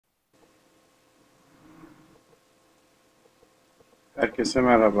Herkese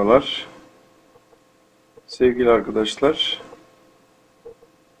merhabalar. Sevgili arkadaşlar,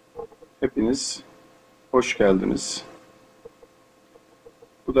 hepiniz hoş geldiniz.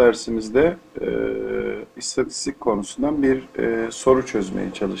 Bu dersimizde istatistik konusundan bir soru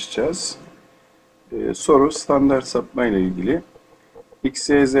çözmeye çalışacağız. Soru standart sapma ile ilgili. X,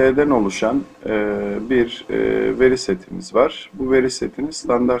 Y, Z'den oluşan bir veri setimiz var. Bu veri setinin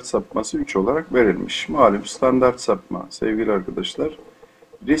standart sapması 3 olarak verilmiş. Malum standart sapma sevgili arkadaşlar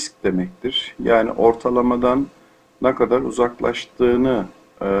risk demektir. Yani ortalamadan ne kadar uzaklaştığını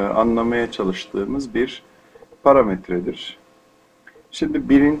anlamaya çalıştığımız bir parametredir. Şimdi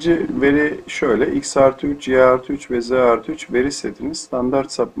birinci veri şöyle, x artı 3, y artı 3 ve z artı 3 veri setinin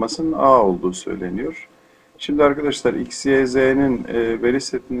standart sapmasının a olduğu söyleniyor. Şimdi arkadaşlar x, y, z'nin veri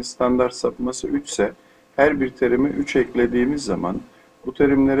setinin standart sapması 3 ise her bir terime 3 eklediğimiz zaman bu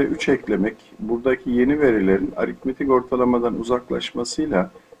terimlere 3 eklemek buradaki yeni verilerin aritmetik ortalamadan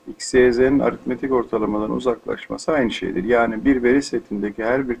uzaklaşmasıyla x, y, z'nin aritmetik ortalamadan uzaklaşması aynı şeydir. Yani bir veri setindeki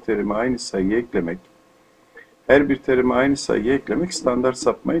her bir terime aynı sayıyı eklemek, her bir terime aynı sayıyı eklemek standart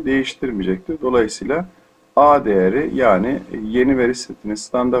sapmayı değiştirmeyecektir. Dolayısıyla a değeri yani yeni veri setinin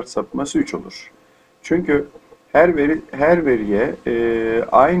standart sapması 3 olur. Çünkü her veriye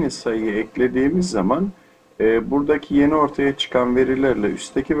aynı sayıyı eklediğimiz zaman buradaki yeni ortaya çıkan verilerle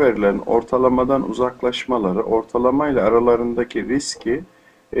üstteki verilerin ortalamadan uzaklaşmaları, ortalamayla aralarındaki riski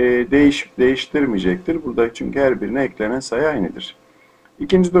değişip değiştirmeyecektir. Burada çünkü her birine eklenen sayı aynıdır.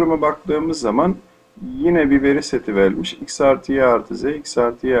 İkinci duruma baktığımız zaman yine bir veri seti verilmiş. X artı y artı z, x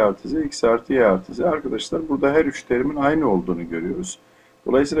artı y artı z, x artı y artı z. Arkadaşlar burada her üç terimin aynı olduğunu görüyoruz.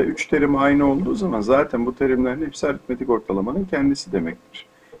 Dolayısıyla 3 terim aynı olduğu zaman zaten bu terimlerin hepsi aritmetik ortalamanın kendisi demektir.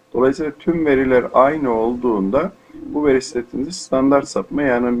 Dolayısıyla tüm veriler aynı olduğunda bu veri setinde standart sapma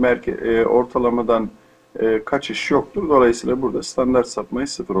yani ortalamadan kaçış yoktur. Dolayısıyla burada standart sapmayı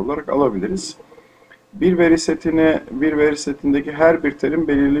 0 olarak alabiliriz. Bir veri setindeki her bir terim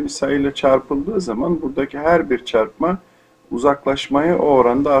belirli bir sayıyla çarpıldığı zaman buradaki her bir çarpma uzaklaşmayı o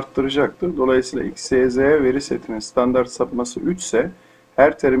oranda arttıracaktır. Dolayısıyla x, y, z veri setinin standart sapması 3 ise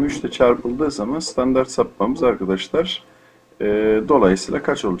her terim 3 ile çarpıldığı zaman standart sapmamız arkadaşlar dolayısıyla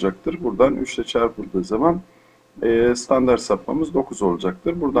kaç olacaktır? Buradan 3 ile çarpıldığı zaman standart sapmamız 9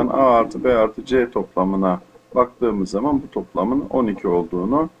 olacaktır. Buradan a artı b artı c toplamına baktığımız zaman bu toplamın 12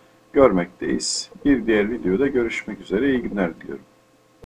 olduğunu görmekteyiz. Bir diğer videoda görüşmek üzere. İyi günler diliyorum.